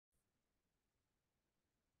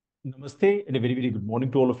Namaste and a very good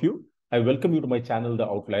morning to all of you. I welcome you to my channel, The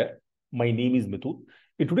Outlier. My name is Mithun.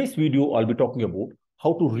 In today's video, I'll be talking about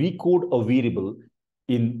how to recode a variable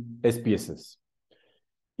in SPSS.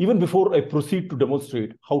 Even before I proceed to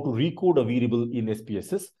demonstrate how to recode a variable in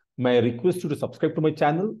SPSS, may I request you to subscribe to my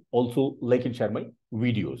channel, also like and share my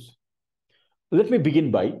videos. Let me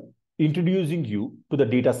begin by introducing you to the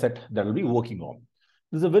data set that I'll be working on.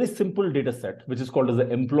 This is a very simple data set, which is called as the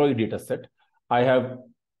employee data set. I have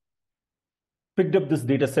picked up this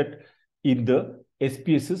data set in the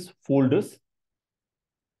SPSS folders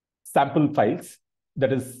sample files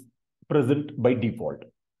that is present by default.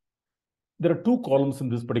 There are two columns in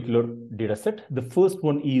this particular data set. The first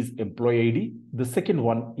one is employee ID. The second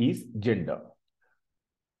one is gender.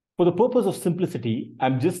 For the purpose of simplicity,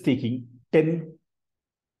 I'm just taking 10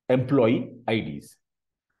 employee IDs.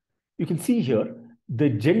 You can see here the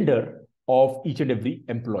gender of each and every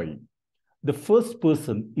employee. The first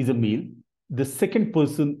person is a male. The second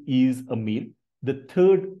person is a male. The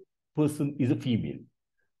third person is a female.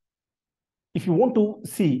 If you want to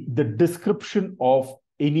see the description of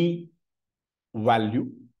any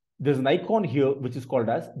value, there's an icon here which is called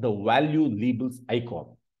as the value labels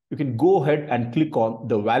icon. You can go ahead and click on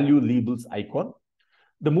the value labels icon.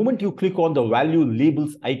 The moment you click on the value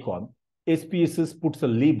labels icon, SPSS puts a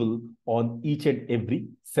label on each and every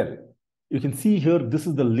cell. You can see here, this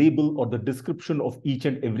is the label or the description of each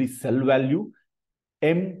and every cell value.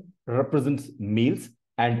 M represents males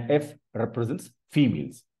and F represents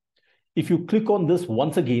females. If you click on this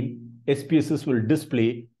once again, SPSS will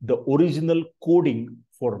display the original coding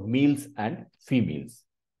for males and females.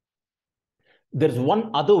 There's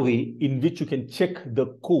one other way in which you can check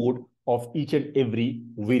the code of each and every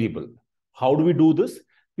variable. How do we do this?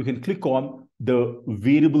 You can click on the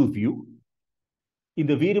variable view. In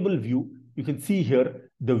the variable view, you can see here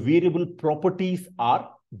the variable properties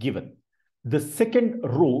are given. The second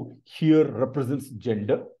row here represents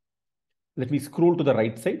gender. Let me scroll to the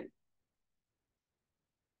right side.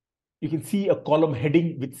 You can see a column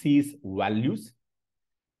heading which says values.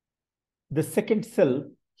 The second cell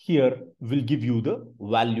here will give you the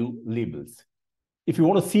value labels. If you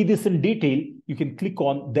want to see this in detail, you can click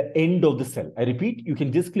on the end of the cell. I repeat, you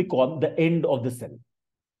can just click on the end of the cell.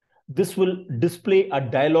 This will display a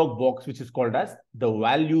dialog box which is called as the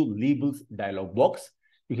value labels dialog box.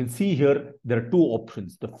 You can see here there are two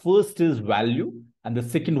options. The first is value and the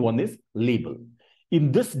second one is label.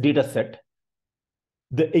 In this data set,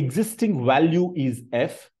 the existing value is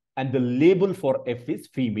F and the label for F is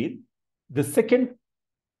female. The second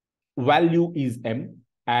value is M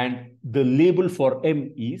and the label for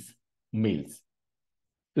M is males.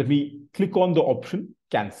 Let me click on the option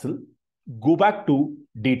cancel. Go back to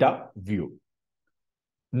data view.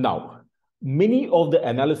 Now, many of the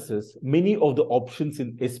analysis, many of the options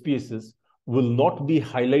in SPSS will not be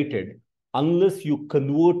highlighted unless you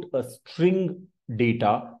convert a string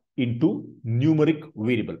data into numeric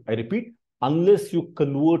variable. I repeat, unless you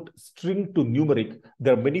convert string to numeric,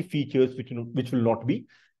 there are many features which will not be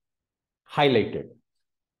highlighted.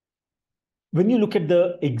 When you look at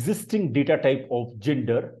the existing data type of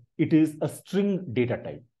gender, it is a string data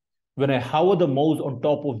type. When I hover the mouse on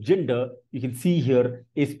top of gender, you can see here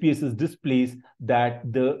SPSS displays that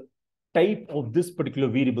the type of this particular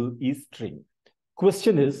variable is string.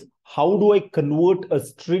 Question is, how do I convert a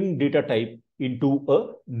string data type into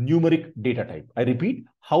a numeric data type? I repeat,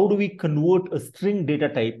 how do we convert a string data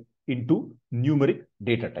type into numeric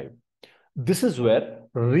data type? This is where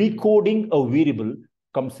recoding a variable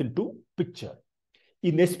comes into picture.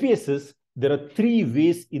 In SPSS, there are three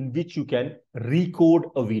ways in which you can recode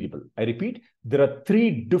a variable. I repeat, there are three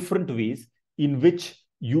different ways in which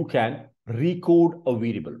you can recode a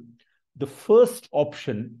variable. The first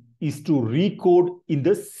option is to recode in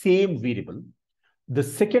the same variable. The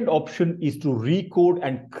second option is to recode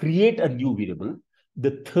and create a new variable.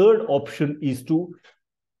 The third option is to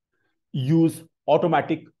use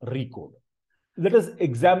automatic recode. Let us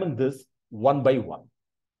examine this one by one.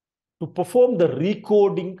 To perform the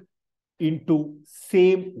recoding into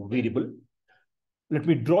same variable, let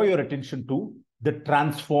me draw your attention to the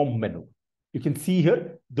transform menu. You can see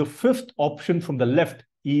here the fifth option from the left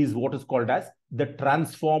is what is called as the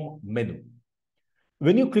transform menu.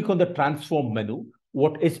 When you click on the transform menu,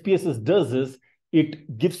 what SPSS does is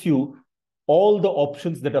it gives you all the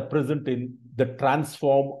options that are present in the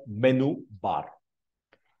transform menu bar.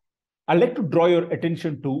 I'd like to draw your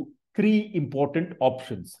attention to three important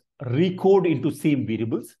options. Recode into same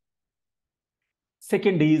variables.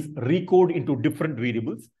 Second is recode into different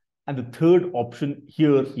variables. And the third option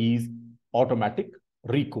here is automatic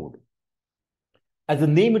recode. As the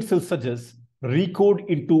name itself suggests, Recode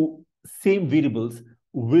into same variables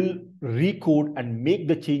will recode and make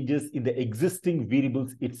the changes in the existing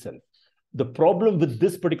variables itself. The problem with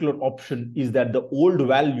this particular option is that the old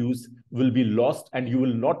values will be lost and you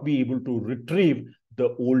will not be able to retrieve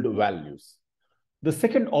the old values. The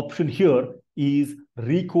second option here is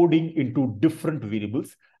recoding into different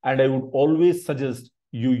variables, and I would always suggest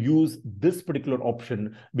you use this particular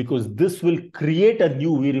option because this will create a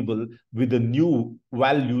new variable with the new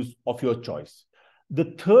values of your choice.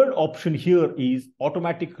 The third option here is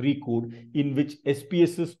automatic recode, in which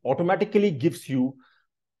SPSS automatically gives you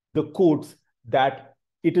the codes that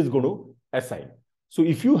it is going to assign. So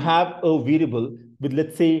if you have a variable with,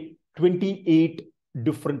 let's say, 28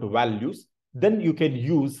 different values, then you can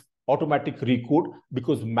use automatic recode,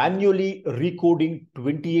 because manually recoding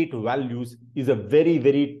 28 values is a very,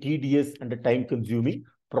 very tedious and a time-consuming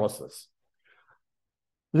process.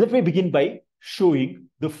 Let me begin by showing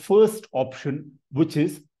the first option, which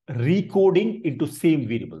is recoding into same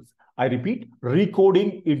variables. I repeat,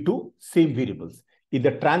 recoding into same variables. In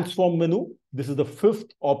the transform menu, this is the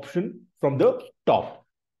fifth option from the top.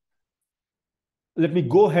 Let me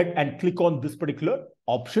go ahead and click on this particular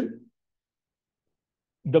option.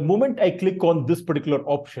 The moment I click on this particular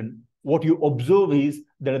option, what you observe is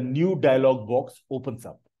that a new dialog box opens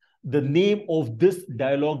up. The name of this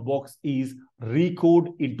dialog box is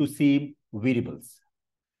Recode into Same Variables.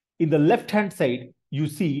 In the left-hand side, you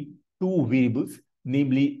see two variables,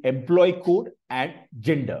 namely employee code and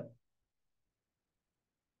gender.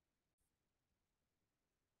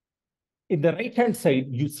 In the right-hand side,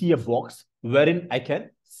 you see a box wherein I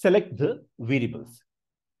can select the variables.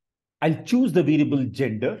 I'll choose the variable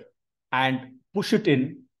gender and push it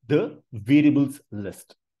in the variables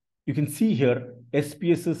list. You can see here,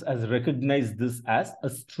 SPSS has recognized this as a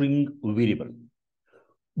string variable.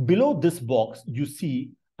 Below this box, you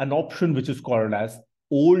see an option which is called as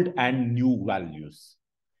old and new values.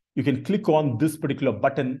 You can click on this particular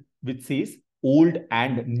button which says old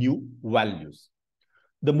and new values.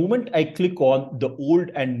 The moment I click on the old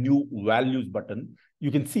and new values button, you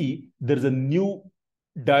can see there's a new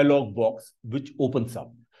dialog box which opens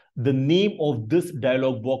up. The name of this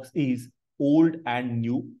dialog box is old and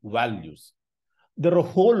new values. There are a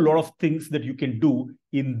whole lot of things that you can do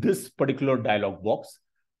in this particular dialog box.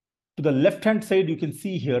 To the left-hand side, you can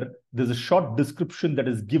see here, there's a short description that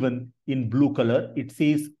is given in blue color. It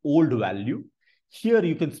says old value. Here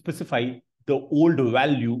you can specify the old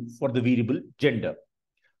value for the variable gender.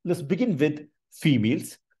 Let's begin with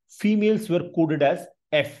females. Females were coded as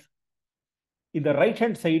F. In the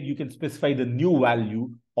right-hand side, you can specify the new value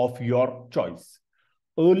of your choice.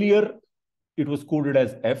 Earlier, it was coded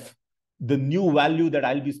as F. The new value that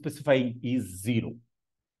I'll be specifying is 0.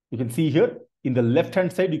 You can see here, in the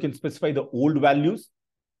left-hand side, you can specify the old values.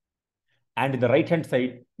 And in the right-hand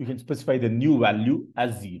side, you can specify the new value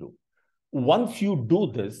as 0. Once you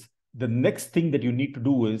do this, the next thing that you need to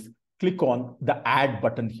do is click on the add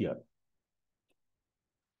button here.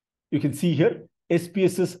 You can see here,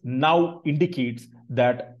 SPSS now indicates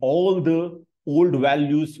that all the old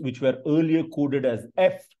values which were earlier coded as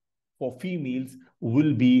F for females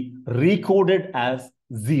will be recoded as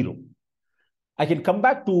 0. I can come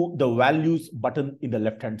back to the values button in the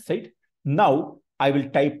left-hand side. Now I will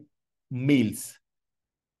type males.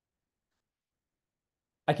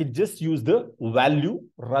 I can just use the value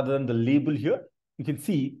rather than the label here. You can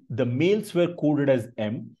see the males were coded as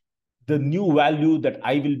M. The new value that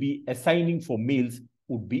I will be assigning for males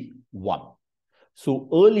would be 1. So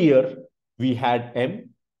earlier we had M.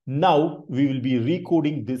 Now we will be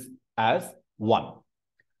recoding this as 1.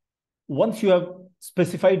 Once you have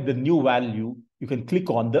specified the new value, you can click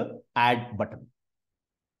on the add button.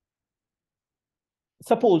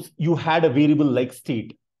 Suppose you had a variable like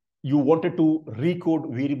state. You wanted to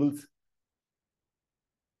recode variables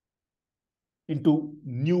into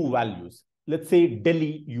new values. Let's say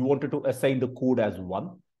Delhi, you wanted to assign the code as 1.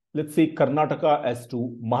 Let's say Karnataka as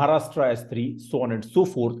 2, Maharashtra as 3, so on and so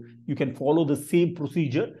forth. You can follow the same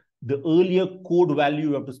procedure. The earlier code value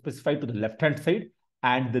you have to specify to the left-hand side,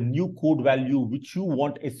 and the new code value which you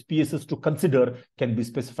want SPSS to consider can be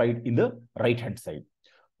specified in the right-hand side.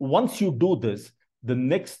 Once you do this, the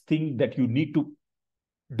next thing that you need to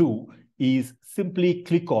do is simply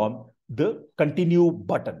click on the continue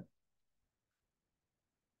button.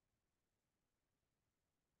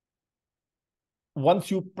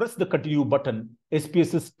 Once you press the continue button,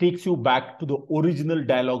 SPSS takes you back to the original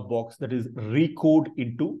dialog box, that is recode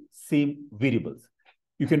into same variables.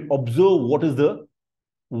 You can observe what is the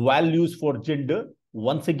values for gender.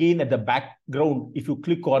 Once again, at the background, if you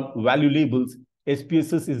click on value labels,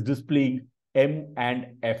 SPSS is displaying M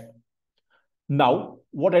and F. Now,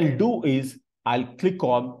 what I'll do is I'll click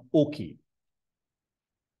on OK.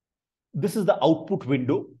 This is the output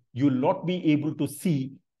window. You will not be able to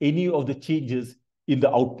see any of the changes in the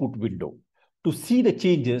output window. To see the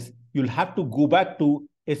changes, you'll have to go back to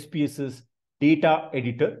SPSS data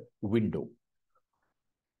editor window.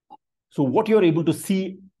 So what you're able to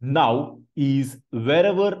see now is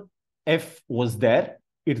wherever F was there,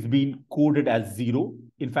 it's been coded as 0.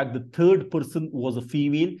 In fact, the third person was a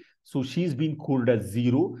female, so she's been coded as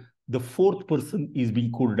 0. The fourth person is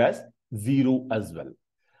being coded as 0 as well.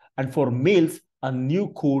 And for males, a new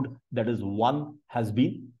code that is 1 has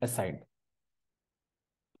been assigned.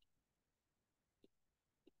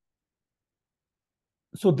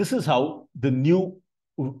 So this is how the new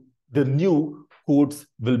codes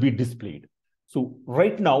will be displayed. So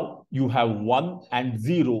right now you have 1 and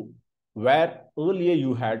 0, where earlier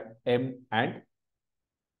you had M and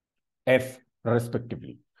F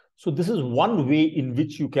respectively. So this is one way in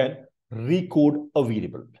which you can recode a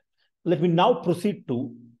variable. Let me now proceed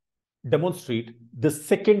to demonstrate the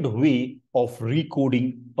second way of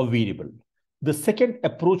recoding a variable. The second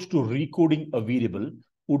approach to recoding a variable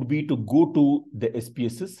would be to go to the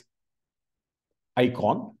SPSS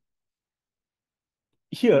icon.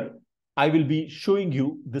 Here, I will be showing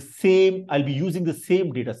you the same, I'll be using the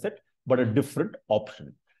same data set, but a different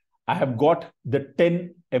option. I have got the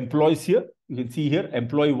 10 employees here. You can see here,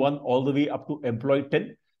 employee 1 all the way up to employee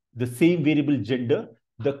 10. The same variable gender.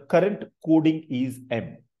 The current coding is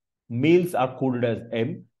M. Males are coded as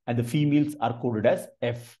M and the females are coded as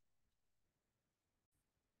F.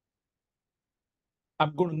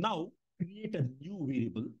 I'm going to now create a new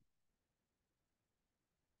variable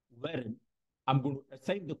wherein I'm going to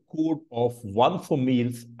assign the code of 1 for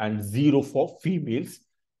males and 0 for females,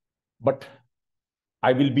 but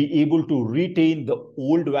I will be able to retain the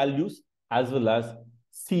old values as well as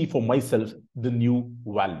see for myself the new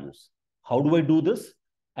values. How do I do this?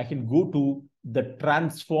 I can go to the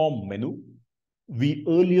transform menu. We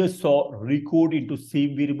earlier saw recode into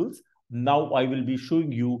same variables. Now I will be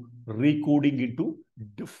showing you recoding into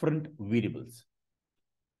different variables.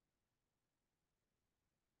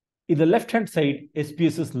 In the left-hand side,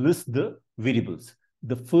 SPSS lists the variables.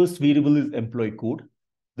 The first variable is employee code.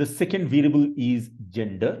 The second variable is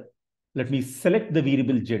gender. Let me select the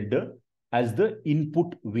variable gender as the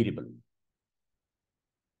input variable.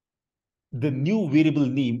 The new variable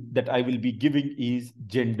name that I will be giving is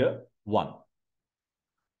gender1.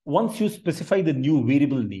 Once you specify the new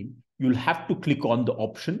variable name, you'll have to click on the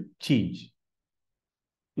option change.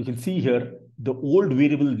 You can see here, the old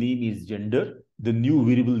variable name is gender. The new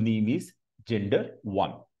variable name is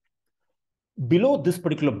gender1. Below this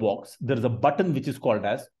particular box, there is a button which is called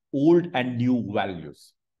as old and new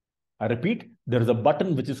values. I repeat, there is a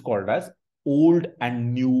button which is called as old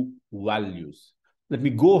and new values. Let me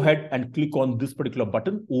go ahead and click on this particular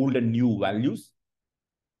button, old and new values.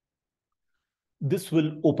 This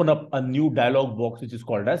will open up a new dialog box which is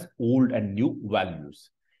called as old and new values.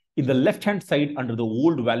 In the left-hand side under the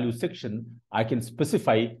old value section, I can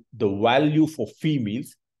specify the value for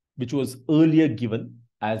females, which was earlier given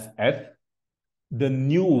as F. The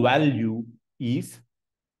new value is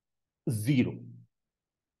 0.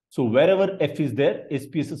 So wherever F is there,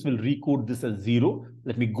 SPSS will recode this as 0.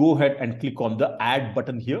 Let me go ahead and click on the add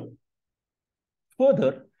button here.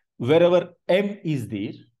 Further, wherever M is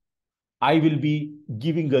there, I will be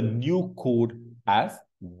giving a new code as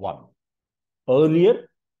 1. Earlier,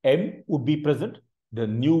 M would be present. The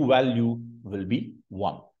new value will be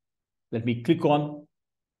 1. Let me click on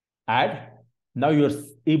add. Now you're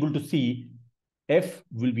able to see F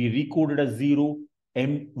will be recoded as 0.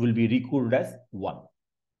 M will be recoded as 1.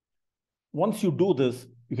 Once you do this,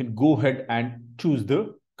 you can go ahead and choose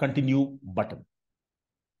the continue button.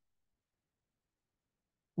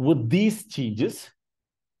 With these changes,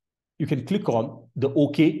 you can click on the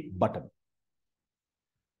OK button.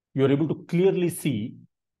 You're able to clearly see,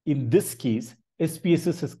 in this case,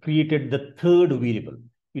 SPSS has created the third variable.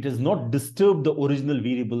 It has not disturbed the original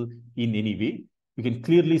variable in any way. You can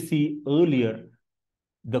clearly see earlier,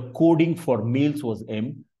 the coding for males was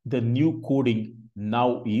M. The new coding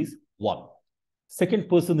now is 1. Second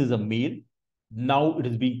person is a male. Now it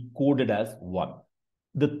is being coded as 1.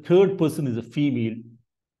 The third person is a female.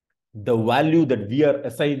 The value that we are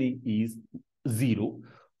assigning is 0.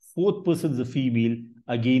 Fourth person is a female.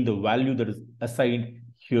 Again, the value that is assigned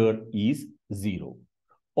here is 0.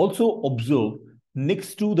 Also observe,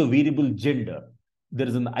 next to the variable gender, there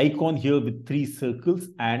is an icon here with 3 circles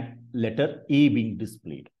and letter A being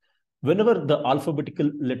displayed. Whenever the alphabetical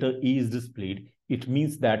letter A is displayed, it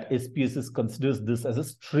means that SPSS considers this as a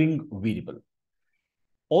string variable.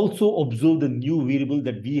 Also observe the new variable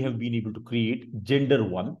that we have been able to create,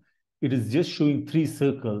 gender1. It is just showing 3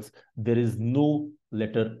 circles. There is no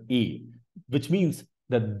letter A, which means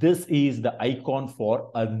that this is the icon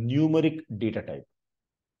for a numeric data type.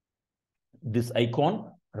 This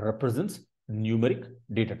icon represents numeric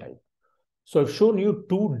data type. So I've shown you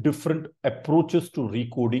 2 different approaches to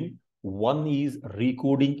recoding. One is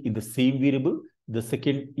recoding in the same variable. The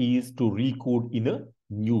second is to recode in a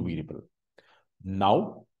new variable.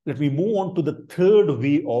 Now, let me move on to the third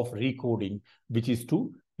way of recoding, which is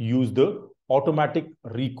to use the automatic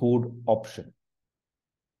recode option.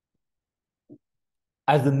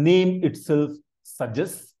 As the name itself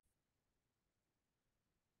suggests,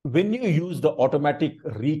 when you use the automatic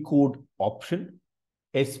recode option,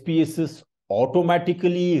 SPSS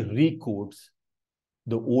automatically recodes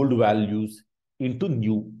the old values into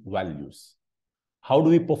new values. How do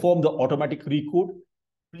we perform the automatic recode?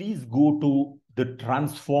 Please go to the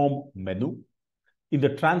transform menu. In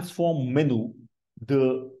the transform menu,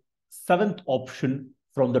 the 7th option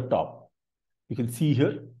from the top. You can see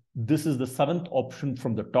here, this is the 7th option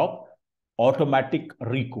from the top, automatic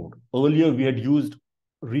recode. Earlier, we had used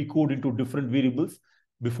recode into different variables.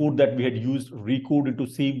 Before that, we had used recode into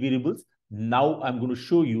same variables. Now I'm going to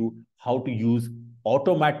show you how to use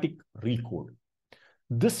automatic recode.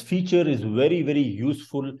 This feature is very, very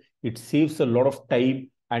useful. It saves a lot of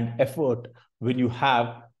time and effort when you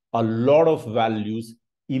have a lot of values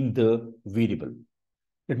in the variable.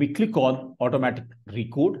 Let me click on automatic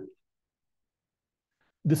recode.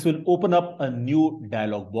 This will open up a new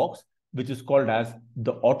dialog box, which is called as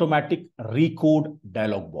the automatic recode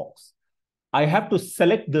dialog box. I have to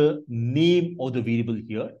select the name of the variable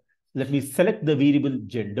here. Let me select the variable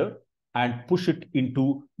gender and push it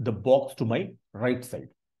into the box to my right side.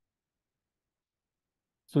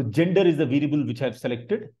 So gender is the variable which I've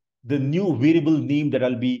selected. The new variable name that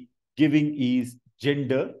I'll be giving is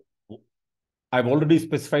gender. I've already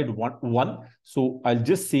specified one. So I'll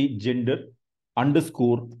just say gender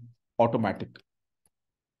underscore automatic.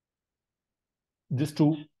 Just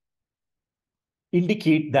to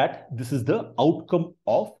indicate that this is the outcome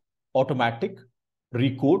of automatic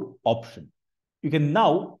recode option. You can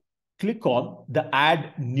now click on the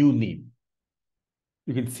add new name.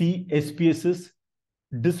 You can see SPSS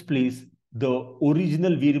displays the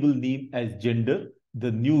original variable name as gender,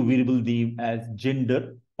 the new variable name as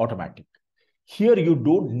gender automatic. Here you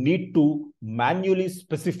don't need to manually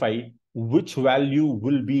specify which value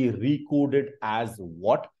will be recoded as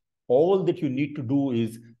what. All that you need to do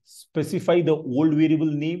is specify the old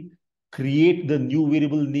variable name, create the new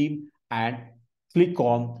variable name, and click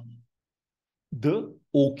on the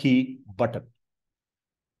OK button.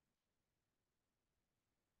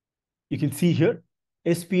 You can see here,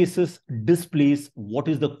 SPSS displays what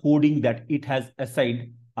is the coding that it has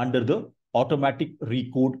assigned under the automatic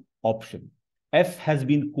recode option. F has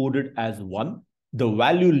been coded as 1. The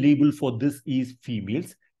value label for this is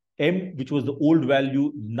females. M, which was the old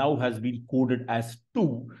value, now has been coded as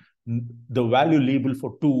 2. The value label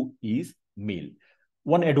for 2 is male.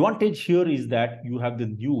 One advantage here is that you have the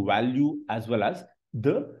new value as well as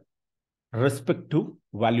the respective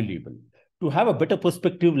value label. To have a better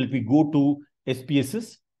perspective, let me go to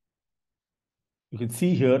SPSS. You can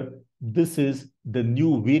see here, this is the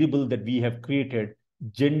new variable that we have created,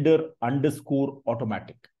 gender underscore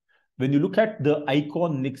automatic. When you look at the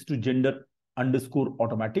icon next to gender underscore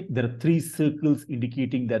automatic, there are 3 circles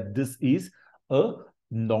indicating that this is a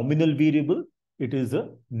nominal variable. It is a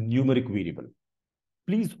numeric variable.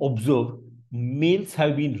 Please observe, males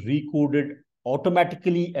have been recoded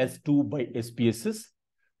automatically as 2 by SPSS.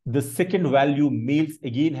 The second value, males,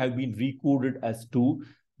 again have been recoded as 2.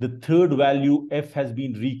 The third value, F, has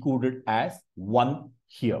been recoded as 1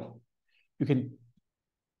 here. You can,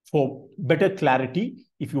 for better clarity,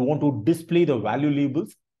 if you want to display the value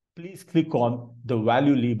labels, please click on the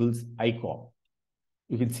value labels icon.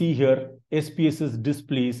 You can see here, SPSS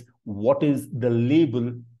displays what is the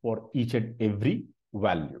label for each and every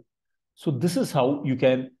value. So this is how you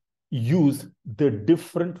can use the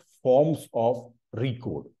different forms of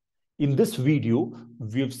recode. In this video,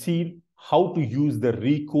 we have seen how to use the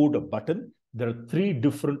recode button. There are 3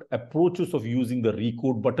 different approaches of using the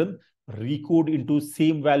recode button. Recode into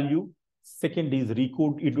same value. Second is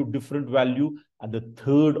recode into different value. And the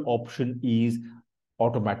third option is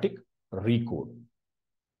automatic recode.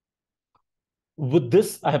 With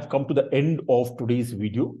this, I have come to the end of today's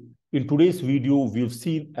video. In today's video, we've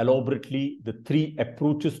seen elaborately the 3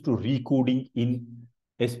 approaches to recoding in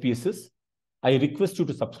SPSS. I request you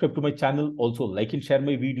to subscribe to my channel. Also, like and share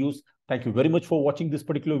my videos. Thank you very much for watching this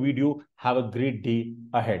particular video. Have a great day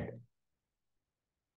ahead.